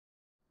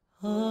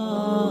വിശുദ്ധ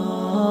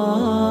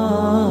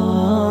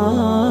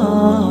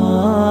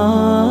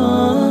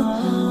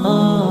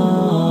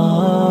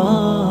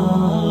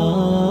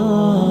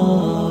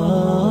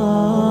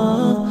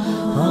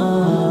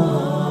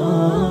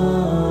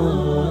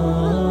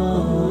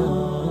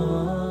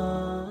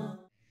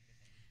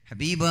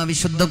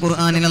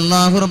ഖുർആനിൽ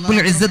അല്ലാഹു റബ്ബുൽ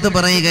ഇസ്സത്ത്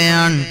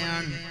പറയുകയാണ്,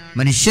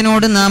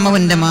 മനുഷ്യനോട് നാം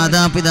അവന്റെ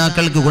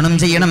മാതാപിതാക്കൾക്ക് ഗുണം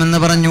ചെയ്യണമെന്ന്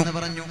പറഞ്ഞു.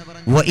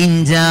 വഇൻ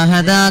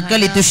ജാഹദാക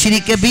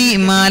ലിതുശ്രിക ബി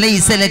മാ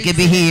ലൈസ ലക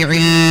ബിഹി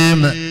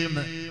ഇൽം.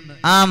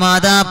 ആ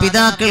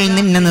മാതാപിതാക്കൾ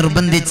നിന്നെ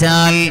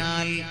നിർബന്ധിച്ചാൽ,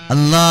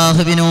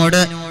 അല്ലാഹുവിനോട്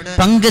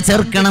പങ്കു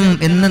ചേർക്കണം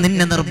എന്ന്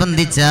നിന്നെ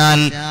നിർബന്ധിച്ചാൽ,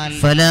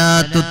 ഫലാ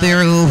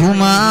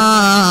തുതിഉഹുമാ,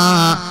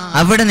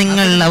 അവിടെ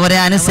നിങ്ങൾ അവരെ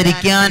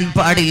അനുസരിക്കാൻ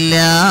പാടില്ല.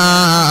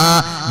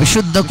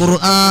 വിശുദ്ധ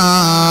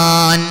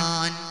ഖുർആൻ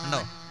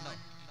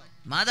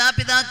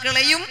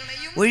മാതാപിതാക്കളെയും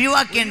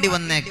ഒഴിവാക്കേണ്ടി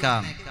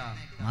വന്നേക്കാം.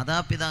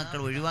 മാതാപിതാക്കൾ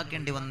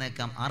ഒഴിവാക്കേണ്ടി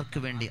വന്നേക്കാം. ആർക്ക്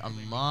വേണ്ടി?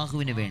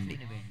 അല്ലാഹുവിന് വേണ്ടി.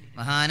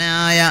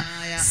 മഹാനായ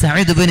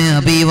സഅദ് ഇബ്നു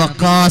അബീ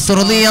വഖാസ്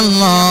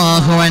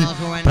റളിയല്ലാഹു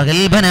അൻഹു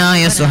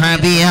പ്രഗൽഭനായ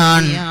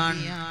സ്വഹാബിയാണ്.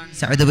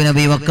 സഅദ് ഇബ്നു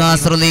അബീ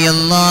വഖാസ്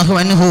റളിയല്ലാഹു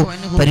അൻഹു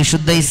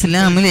പരിശുദ്ധ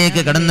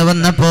ഇസ്ലാമിലേക്ക് കടന്നു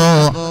വന്നപ്പോ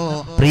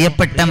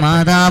പ്രിയപ്പെട്ട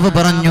മാതാവ്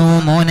പറഞ്ഞു,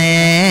 മോനെ,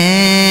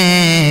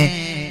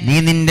 നീ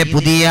നിന്റെ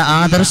പുതിയ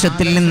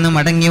ആദർശത്തിൽ നിന്ന്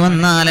മടങ്ങി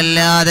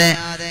വന്നാലല്ലാതെ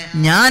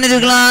ഞാനൊരു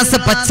ഗ്ലാസ്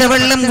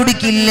പച്ചവെള്ളം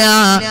കുടിക്കില്ല,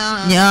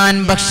 ഞാൻ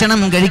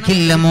ഭക്ഷണം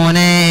കഴിക്കില്ല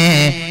മോനെ,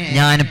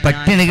 ഞാൻ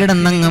പട്ടിണി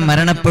കിടന്നങ്ങ്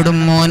മരണപ്പെടും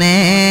മോനെ.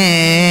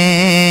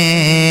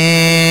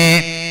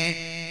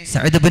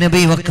 സഅദ് ഇബ്നു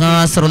അബീ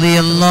വഖാസ്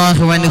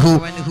റളിയല്ലാഹു അൻഹു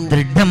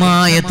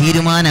ദൃഢമായ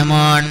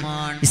തീരുമാനമാണ്.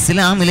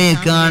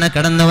 ഇസ്ലാമിലേക്കാണ്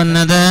കടന്നു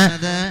വന്നത്.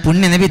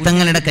 പുണ്യനബി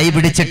തങ്ങളുടെ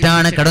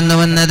കൈപിടിച്ചിട്ടാണ് കടന്നു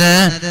വന്നത്.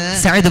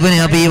 സഅദ് ഇബ്നു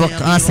അബീ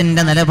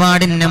വഖാസിന്റെ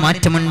നിലപാടിന്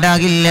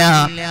മാറ്റമുണ്ടാകില്ല.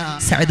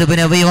 സഅദ്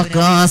ഇബ്നു അബീ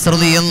വഖാസ്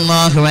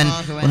റളിയല്ലാഹു അൻഹു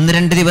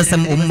 1-2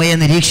 ദിവസം ഉമ്മയെ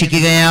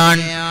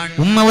നിരീക്ഷിക്കുകയാണ്.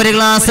 ഉമ്മ ഒരു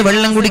ഗ്ലാസ്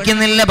വെള്ളം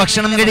കുടിക്കുന്നില്ല,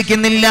 ഭക്ഷണം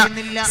കഴിക്കുന്നില്ല.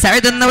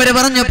 സഅദ് എന്നവര്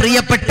പറഞ്ഞു,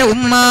 പ്രിയപ്പെട്ട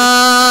ഉമ്മ,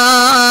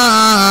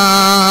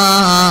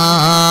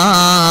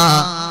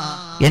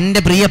 എന്റെ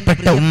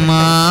പ്രിയപ്പെട്ട ഉമ്മ,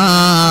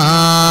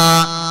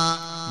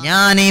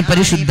 ഞാൻ ഈ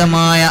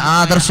പരിശുദ്ധമായ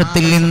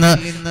ആദർശത്തിൽ നിന്ന്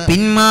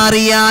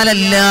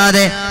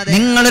പിന്മാറിയാലല്ലാതെ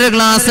നിങ്ങളൊരു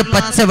ഗ്ലാസ്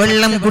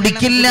പച്ചവെള്ളം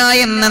കുടിക്കില്ല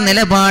എന്ന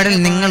നിലപാടിൽ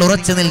നിങ്ങൾ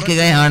ഉറച്ചു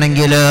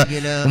നിൽക്കുകയാണെങ്കിൽ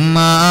ഉമ്മ,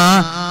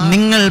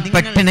 നിങ്ങൾ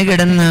പട്ടിണി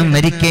കിടന്ന്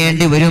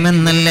മരിക്കേണ്ടി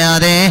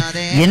വരുമെന്നല്ലാതെ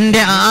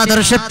എന്റെ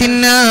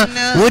ആദർശത്തിന്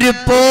ഒരു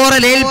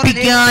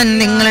പോറലേൽപ്പിക്കാൻ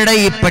നിങ്ങളുടെ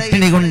ഈ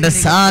പട്ടിണി കൊണ്ട്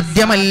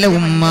സാധ്യമല്ല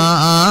ഉമ്മ.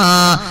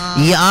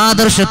 ഈ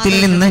ആദർശത്തിൽ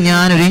നിന്ന്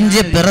ഞാൻ ഒരു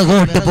ഇഞ്ച്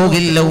പിറകോട്ട്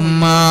പോകില്ല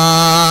ഉമ്മ.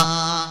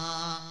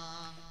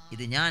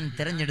 ഇത് ഞാൻ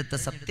തെരഞ്ഞെടുത്ത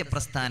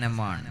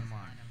സത്യപ്രസ്ഥാനമാണ്.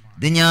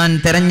 ഇത് ഞാൻ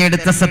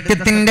തെരഞ്ഞെടുത്ത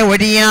സത്യത്തിന്റെ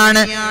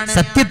വഴിയാണ്,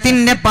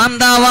 സത്യത്തിന്റെ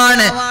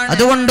പാന്താവാണ്.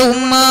 അതുകൊണ്ട്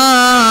ഉമ്മ,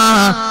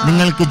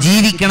 നിങ്ങൾക്ക്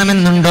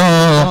ജീവിക്കണമെന്നുണ്ടോ?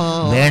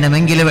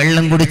 വേണമെങ്കിൽ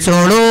വെള്ളം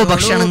കുടിച്ചോളൂ,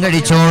 ഭക്ഷണം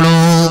കഴിച്ചോളൂ.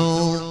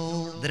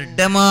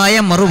 ദൃഢമായ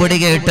മറുപടി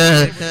കേട്ട്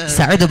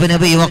സഅദ് ഇബ്നു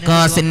അബീ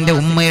വഖാസിന്റെ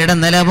ഉമ്മയുടെ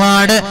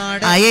നിലപാട്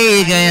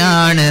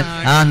അയയുകയാണ്.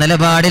 ആ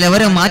നിലപാടിൽ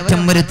അവർ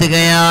മാറ്റം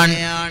വരുത്തുകയാണ്.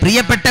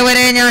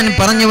 പ്രിയപ്പെട്ടവരെ, ഞാൻ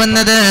പറഞ്ഞു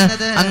വന്നത്,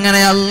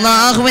 അങ്ങനെ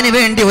അല്ലാഹുവിന്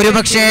വേണ്ടി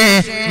ഒരുപക്ഷെ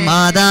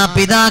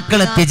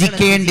മാതാപിതാക്കളെ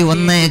ത്യജിക്കേണ്ടി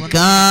വന്നേക്കാം.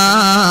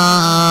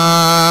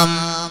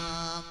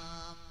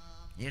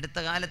 അടുത്ത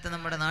കാലത്ത്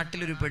നമ്മുടെ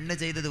നാട്ടിലൊരു പെണ്ണ്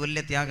ചെയ്തത്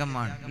വലിയ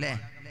ത്യാഗമാണ് അല്ലേ?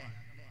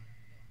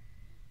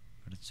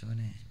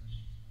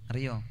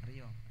 അറിയോ?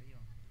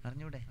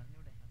 അറിഞ്ഞൂടെ?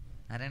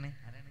 ആരാണ്?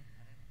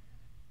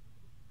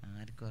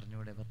 ആർക്കും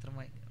അറിഞ്ഞൂടെ?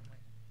 പത്രമായി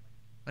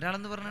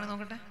ഒരാളെന്ന് പറഞ്ഞാണ്,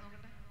 നോക്കട്ടെ.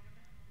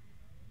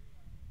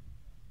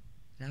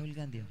 രാഹുൽ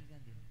ഗാന്ധിയോ?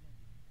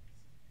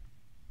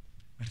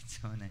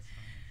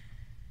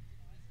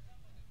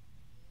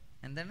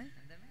 എന്താണ്?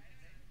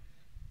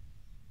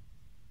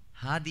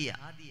 ഹാദിയ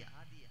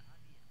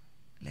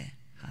അല്ലേ?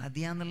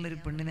 ഹാദിയ എന്നുള്ളൊരു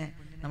പെണ്ണിനെ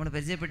നമ്മൾ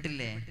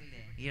പരിചയപ്പെട്ടില്ലേ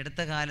ഈ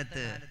അടുത്ത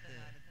കാലത്ത്?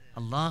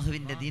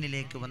 അള്ളാഹുവിന്റെ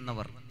ദീനിലേക്ക്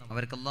വന്നവർ,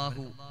 അവർക്ക്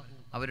അള്ളാഹു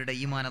അവരുടെ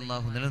ഈമാൻ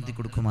അള്ളാഹു നിലനിർത്തി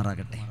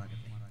കൊടുക്കുമാറാകട്ടെ.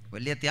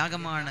 വലിയ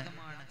ത്യാഗമാണ്,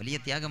 വലിയ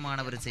ത്യാഗമാണ്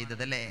അവർ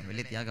ചെയ്തതല്ലേ?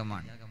 വലിയ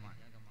ത്യാഗമാണ്.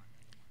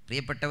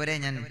 പ്രിയപ്പെട്ടവരെ,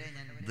 ഞാൻ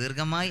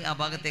ദീർഘമായി ആ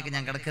ഭാഗത്തേക്ക്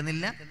ഞാൻ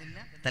കടക്കുന്നില്ല.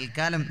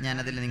 തൽക്കാലം ഞാൻ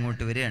അതിൽ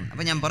ഇങ്ങോട്ട് വരികയാണ്.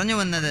 അപ്പൊ ഞാൻ പറഞ്ഞു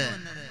വന്നത്,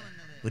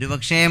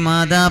 ഒരുപക്ഷെ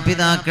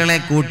മാതാപിതാക്കളെ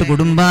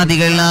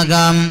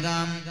കൂട്ടുകുടുംബാദികളാകാം,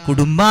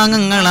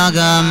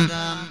 കുടുംബാംഗങ്ങളാകാം,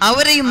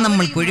 അവരെയും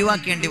നമ്മൾ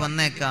ഒഴിവാക്കേണ്ടി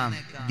വന്നേക്കാം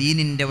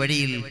ദീനിന്റെ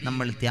വഴിയിൽ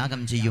നമ്മൾ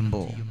ത്യാഗം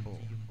ചെയ്യുമ്പോൾ.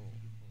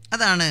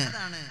 അതാണ്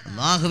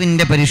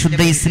അല്ലാഹുവിന്റെ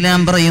പരിശുദ്ധ ഇസ്ലാം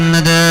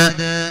പറയുന്നത്.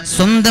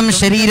 സ്വന്തം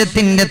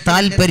ശരീരത്തിന്റെ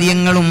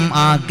താല്പര്യങ്ങളും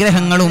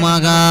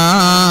ആഗ്രഹങ്ങളുമാകാം,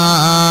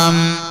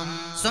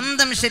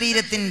 സ്വന്തം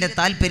ശരീരത്തിന്റെ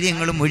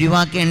താല്പര്യങ്ങളും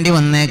ഒഴിവാക്കേണ്ടി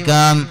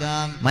വന്നേക്കാം.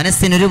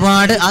 മനസ്സിന്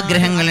ഒരുപാട്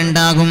ആഗ്രഹങ്ങൾ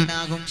ഉണ്ടാകും,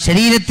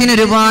 ശരീരത്തിന്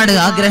ഒരുപാട്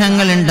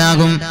ആഗ്രഹങ്ങൾ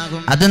ഉണ്ടാകും.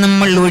 അത്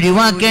നമ്മൾ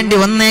ഒഴിവാക്കേണ്ടി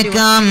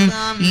വന്നേക്കാം.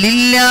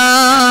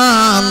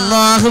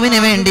 അല്ലാഹുവിന്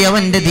വേണ്ടി,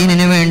 അവന്റെ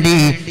ദീനിനു വേണ്ടി.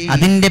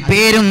 അതിന്റെ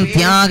പേരും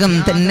ത്യാഗം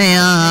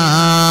തന്നെയാണ്.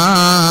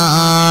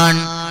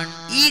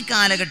 ഈ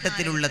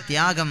കാലഘട്ടത്തിലുള്ള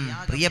ത്യാഗം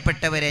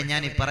പ്രിയപ്പെട്ടവരെ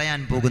ഞാൻ പറയാൻ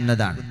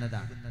പോകുന്നതാണ്.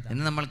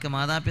 ഇന്ന് നമ്മൾക്ക്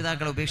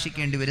മാതാപിതാക്കളെ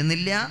ഉപേക്ഷിക്കേണ്ടി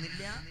വരുന്നില്ല,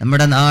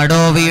 നമ്മുടെ നാടോ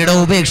വീടോ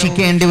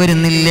ഉപേക്ഷിക്കേണ്ടി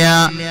വരുന്നില്ല,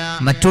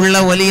 മറ്റുള്ള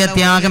വലിയ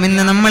ത്യാഗം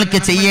ഇന്ന് നമ്മൾക്ക്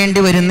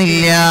ചെയ്യേണ്ടി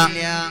വരുന്നില്ല.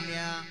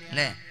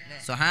 അല്ലേ?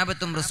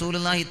 സ്വഹാബത്തും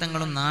റസൂലുള്ളാഹി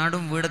തങ്ങളും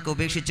നാടും വീടൊക്കെ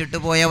ഉപേക്ഷിച്ചിട്ട്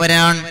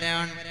പോയവരാണ്.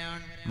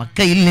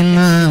 മക്കയിൽ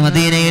നിന്ന്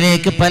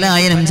മദീനയിലേക്ക്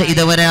പലായനം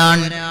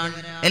ചെയ്തവരാണ്.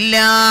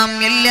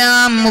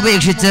 എല്ലാം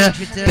ഉപേക്ഷിച്ച്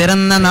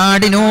പിറന്ന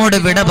നാടിനോട്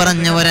വിട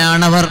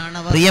പറഞ്ഞവരാണവർ.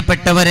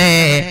 പ്രിയപ്പെട്ടവരെ,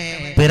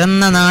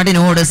 പിറന്ന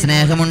നാടിനോട്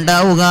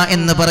സ്നേഹമുണ്ടാവുക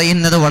എന്ന്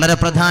പറയുന്നത് വളരെ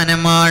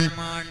പ്രധാനമാണ്.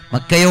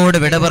 മക്കയോട്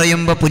വിട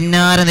പറയുമ്പോ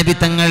പുന്നാര നബി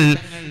തങ്ങൾ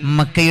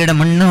മക്കയുടെ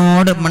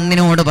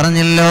മണ്ണിനോട്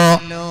പറഞ്ഞല്ലോ,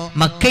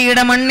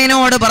 മക്കയുടെ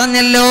മണ്ണിനോട്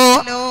പറഞ്ഞല്ലോ,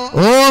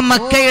 ഓ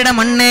മക്കയുടെ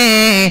മണ്ണേ,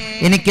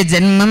 എനിക്ക്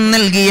ജന്മം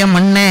നൽകിയ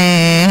മണ്ണേ,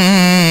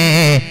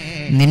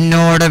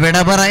 നിന്നോട് വിട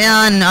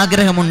പറയാൻ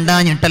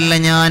ആഗ്രഹമുണ്ടാഞ്ഞിട്ടല്ല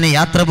ഞാൻ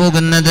യാത്ര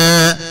പോകുന്നത്,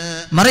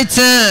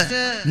 മറിച്ച്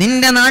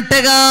നിന്റെ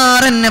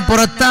നാട്ടുകാർ എന്നെ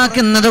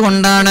പുറത്താക്കുന്നത്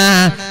കൊണ്ടാണ്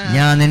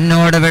ഞാൻ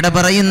നിന്നോട് വിട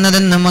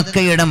പറയുന്നതെന്ന്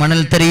മക്കയുടെ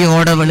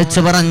മണൽത്തരിയോട്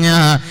വിളിച്ചു പറഞ്ഞ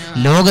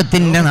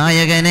ലോകത്തിന്റെ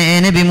നായകനെ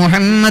നബി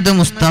മുഹമ്മദ്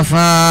മുസ്തഫ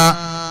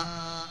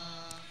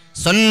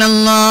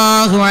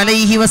സല്ലല്ലാഹു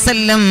അലൈഹി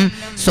വസല്ലം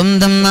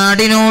സ്വന്തം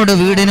നാടിനോട്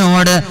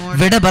വീടിനോട്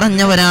വിട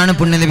പറഞ്ഞവരാണ്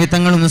പുണ്യനബി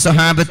തങ്ങളും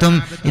സ്വഹാബത്തും.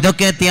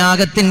 ഇതൊക്കെ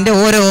ത്യാഗത്തിന്റെ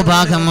ഓരോ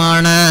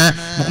ഭാഗമാണ്.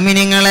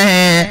 മുഅ്മിനീങ്ങളെ,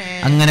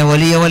 അങ്ങനെ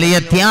വലിയ വലിയ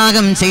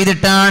ത്യാഗം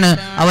ചെയ്തിട്ടാണ്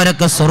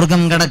അവരൊക്കെ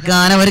സ്വർഗം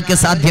കടക്കാൻ അവർക്ക്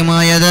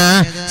സാധ്യമായത്,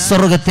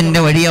 സ്വർഗത്തിന്റെ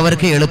വഴി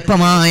അവർക്ക്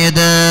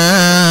എളുപ്പമായത്.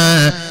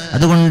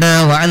 അതുകൊണ്ട്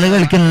വഅദ്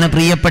കേൾക്കുന്ന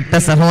പ്രിയപ്പെട്ട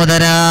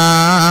സഹോദരാ,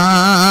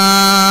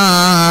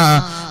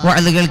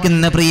 വഅദ്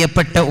കേൾക്കുന്ന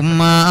പ്രിയപ്പെട്ട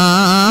ഉമ്മ,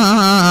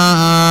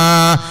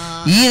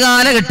 ഈ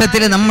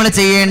കാലഘട്ടത്തിൽ നമ്മൾ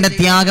ചെയ്യേണ്ട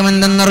ത്യാഗം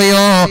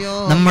എന്തെന്നറിയോ?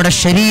 നമ്മുടെ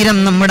ശരീരം,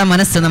 നമ്മുടെ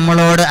മനസ്സ്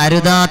നമ്മളോട്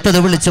അരുതാത്തത്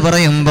വിളിച്ചു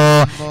പറയുമ്പോ,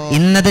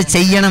 ഇന്നത്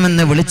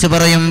ചെയ്യണമെന്ന് വിളിച്ചു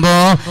പറയുമ്പോ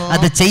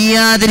അത്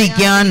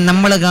ചെയ്യാതിരിക്കാൻ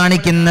നമ്മൾ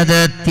കാണിക്കുന്നത്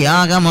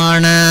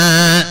ത്യാഗമാണ്.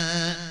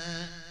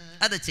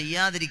 അത്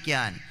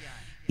ചെയ്യാതിരിക്കാൻ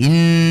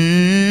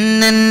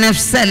ഇന്നൻ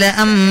നഫ്സ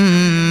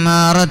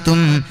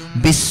ലഅമ്മാറതും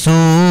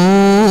ബിസ്സൂ,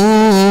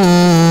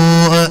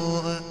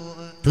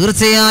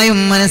 തീർച്ചയായും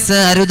മനസ്സ്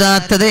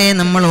അരുതാത്തതേ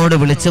നമ്മളോട്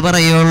വിളിച്ചു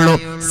പറയുള്ളൂ.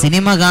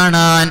 സിനിമ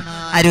കാണാൻ,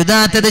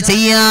 അരുതാത്തത്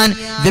ചെയ്യാൻ,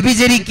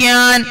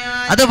 വ്യഭിചരിക്കാൻ,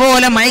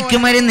 അതുപോലെ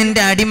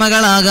മയക്കുമരുന്നിന്റെ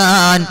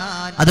അടിമകളാകാൻ,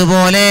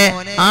 അതുപോലെ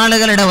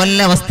ആളുകളുടെ വല്ല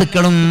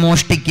വസ്തുക്കളും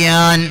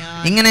മോഷ്ടിക്കാൻ,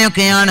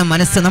 ഇങ്ങനെയൊക്കെയാണ്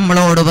മനസ്സ്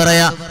നമ്മളോട്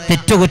പറയാ.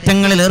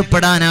 തെറ്റുകുറ്റങ്ങളിൽ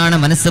ഏർപ്പെടാനാണ്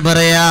മനസ്സ്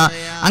പറയാ.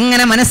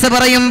 അങ്ങനെ മനസ്സ്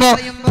പറയുമ്പോ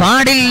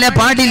പാടില്ല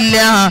പാടില്ല,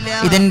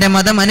 ഇതെന്റെ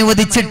മതം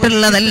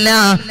അനുവദിച്ചിട്ടുള്ളതല്ല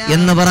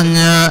എന്ന്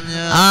പറഞ്ഞ്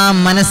ആ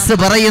മനസ്സ്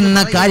പറയുന്ന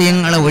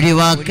കാര്യങ്ങളെ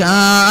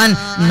ഒഴിവാക്കാൻ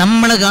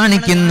നമ്മൾ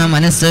കാണിക്കുന്ന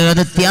മനസ്സ്,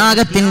 അത്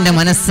ത്യാഗത്തിന്റെ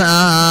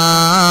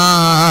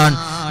മനസ്സാണ്,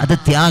 അത്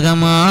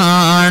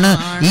ത്യാഗമാണ്.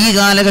 ഈ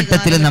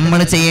കാലഘട്ടത്തിൽ നമ്മൾ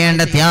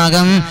ചെയ്യേണ്ട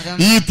ത്യാഗം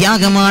ഈ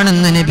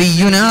ത്യാഗമാണെന്ന്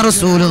നബിയുനാ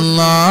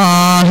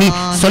റസൂലുള്ളാഹി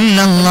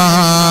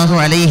സ്വല്ലല്ലാഹു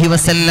അലൈഹി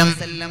വസല്ലം.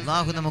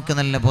 അല്ലാഹു നമുക്ക്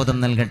നല്ല ബോധം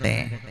നൽകട്ടെ.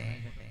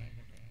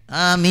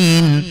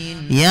 ആമീൻ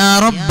യാ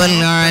റബ്ബൽ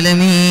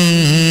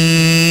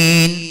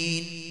ആലമീൻ.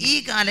 ഈ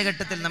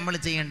കാലഘട്ടത്തിൽ നമ്മൾ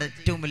ചെയ്യേണ്ട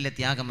ഏറ്റവും വലിയ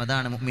ത്യാഗം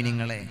അതാണ്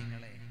മുഅ്മിനീങ്ങളെ.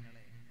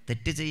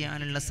 തെറ്റ്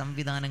ചെയ്യാനുള്ള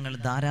സംവിധാനങ്ങൾ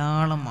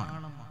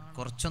ധാരാളമാണ്,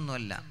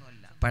 കുറച്ചൊന്നുമല്ല.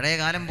 പഴയ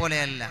കാലം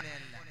പോലെയല്ല.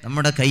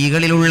 നമ്മുടെ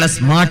കൈകളിലുള്ള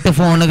സ്മാർട്ട്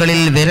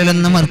ഫോണുകളിൽ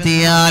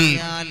വിരലൊന്നമർത്തിയാൽ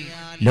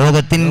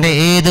ലോകത്തിന്റെ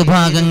ഏത്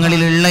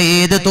ഭാഗങ്ങളിലുള്ള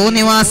ഏത്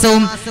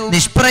തോന്നിവാസവും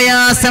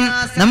നിഷ്പ്രയാസം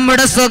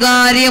നമ്മുടെ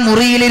സ്വകാര്യ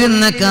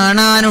മുറിയിലിരുന്ന്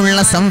കാണാനുള്ള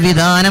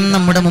സംവിധാനം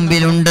നമ്മുടെ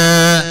മുമ്പിലുണ്ട്.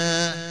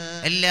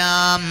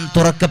 എല്ലാം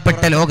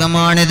തുറക്കപ്പെട്ട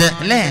ലോകമാണിത്,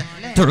 അല്ലേ?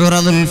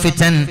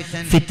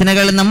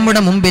 ഫിത്നകൾ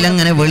നമ്മുടെ മുമ്പിൽ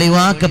അങ്ങനെ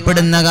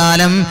വെളിവാക്കപ്പെടുന്ന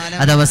കാലം,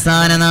 അത്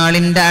അവസാന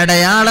നാളിന്റെ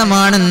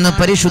അടയാളമാണെന്ന്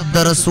പരിശുദ്ധ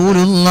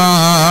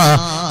റസൂലുള്ളാഹി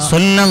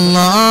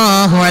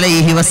സ്വല്ലല്ലാഹു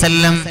അലൈഹി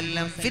വസല്ലം.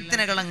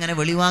 ഫിത്നകൾ അങ്ങനെ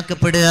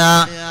വെളിവാക്കപ്പെടുക.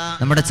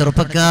 നമ്മുടെ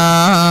ചെറുപ്പക്കാർ,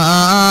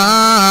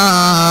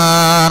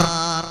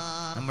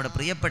 നമ്മുടെ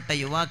പ്രിയപ്പെട്ട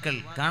യുവാക്കൾ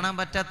കാണാൻ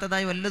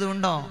പറ്റാത്തതായി വല്ലതും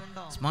ഉണ്ടോ?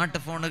 സ്മാർട്ട്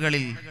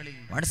ഫോണുകളിൽ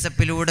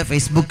വാട്സപ്പിലൂടെ,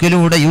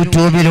 ഫേസ്ബുക്കിലൂടെ,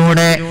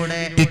 യൂട്യൂബിലൂടെ,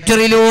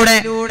 ട്വിറ്ററിലൂടെ,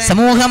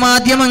 സമൂഹ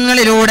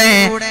മാധ്യമങ്ങളിലൂടെ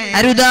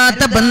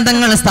അരുതാത്ത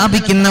ബന്ധങ്ങൾ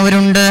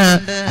സ്ഥാപിക്കുന്നവരുണ്ട്,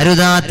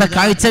 അരുതാത്ത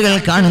കാഴ്ചകൾ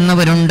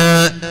കാണുന്നവരുണ്ട്.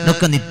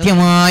 ഇതൊക്കെ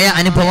നിത്യമായ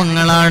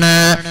അനുഭവങ്ങളാണ്.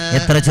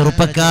 എത്ര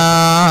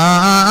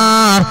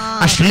ചെറുപ്പക്കാർ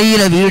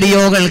അശ്ലീല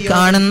വീഡിയോകൾ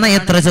കാണുന്ന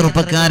എത്ര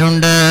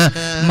ചെറുപ്പക്കാരുണ്ട്.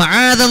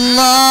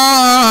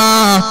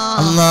 മഅദല്ലാഹ്,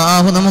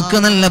 അല്ലാഹു നമുക്ക്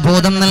നല്ല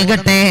ബോധം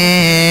നൽകട്ടെ.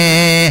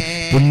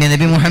 പുണ്യ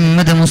നബി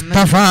മുഹമ്മദ്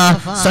മുസ്തഫ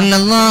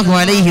സല്ലല്ലാഹു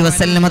അലൈഹി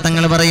വസല്ലമ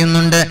തങ്ങൾ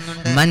പറയുന്നുണ്ട്,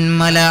 മൻ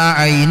മലഅ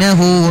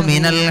ഐനഹു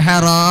മിനൽ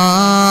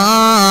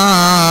ഹറാം,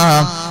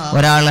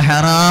 ഒരാൾ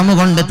ഹറാം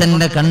കൊണ്ട്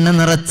തന്റെ കണ്ണ്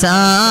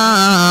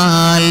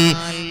നിറച്ചാൽ,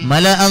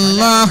 മലഅ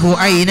അല്ലാഹു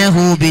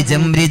ഐനഹു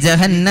ബിജംരി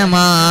ജഹന്നമ,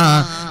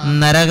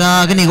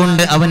 നരകാഗ്നി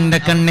കൊണ്ട് അവന്റെ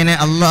കണ്ണിനെ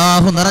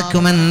അല്ലാഹു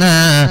നിറക്കുമെന്ന്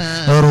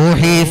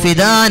റൂഹി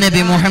ഫിദാ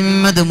നബി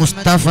മുഹമ്മദ്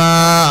മുസ്തഫ.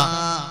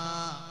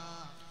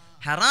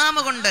 ഹറാമ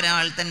കൊണ്ട്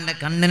ഒരാൾ തന്റെ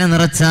കണ്ണിനെ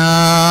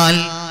നിറച്ചാൽ,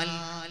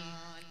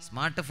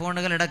 സ്മാർട്ട്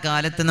ഫോണുകളുടെ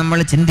കാലത്ത് നമ്മൾ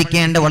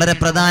ചിന്തിക്കേണ്ട വളരെ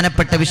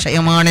പ്രധാനപ്പെട്ട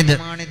വിഷയമാണിത്.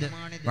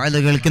 വഅദ്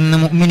കേൾക്കുന്ന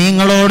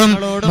മുഅ്മിനീങ്ങളോടും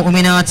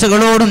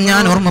മുഅ്മിനാത്തുകളോടും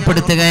ഞാൻ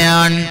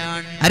ഓർമ്മപ്പെടുത്തുകയാണ്.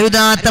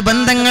 അരുതാത്ത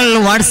ബന്ധങ്ങൾ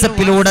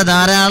വാട്സപ്പിലൂടെ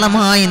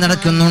ധാരാളമായി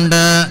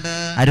നടക്കുന്നുണ്ട്.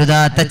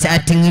 അരുതാത്ത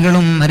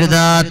ചാറ്റിങ്ങുകളും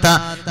അരുതാത്ത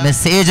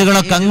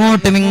മെസ്സേജുകളൊക്കെ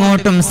അങ്ങോട്ടും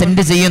ഇങ്ങോട്ടും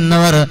സെൻഡ്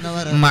ചെയ്യുന്നവർ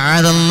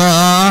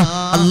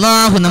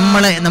അല്ലാഹു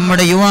നമ്മളെ,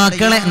 നമ്മുടെ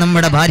യുവാക്കളെ,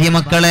 നമ്മുടെ ഭാര്യ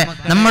മക്കളെ,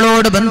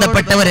 നമ്മളോട്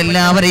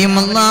ബന്ധപ്പെട്ടവരെല്ലാവരെയും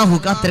അല്ലാഹു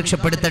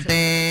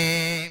കാത്തുരക്ഷപ്പെടുത്തട്ടെ.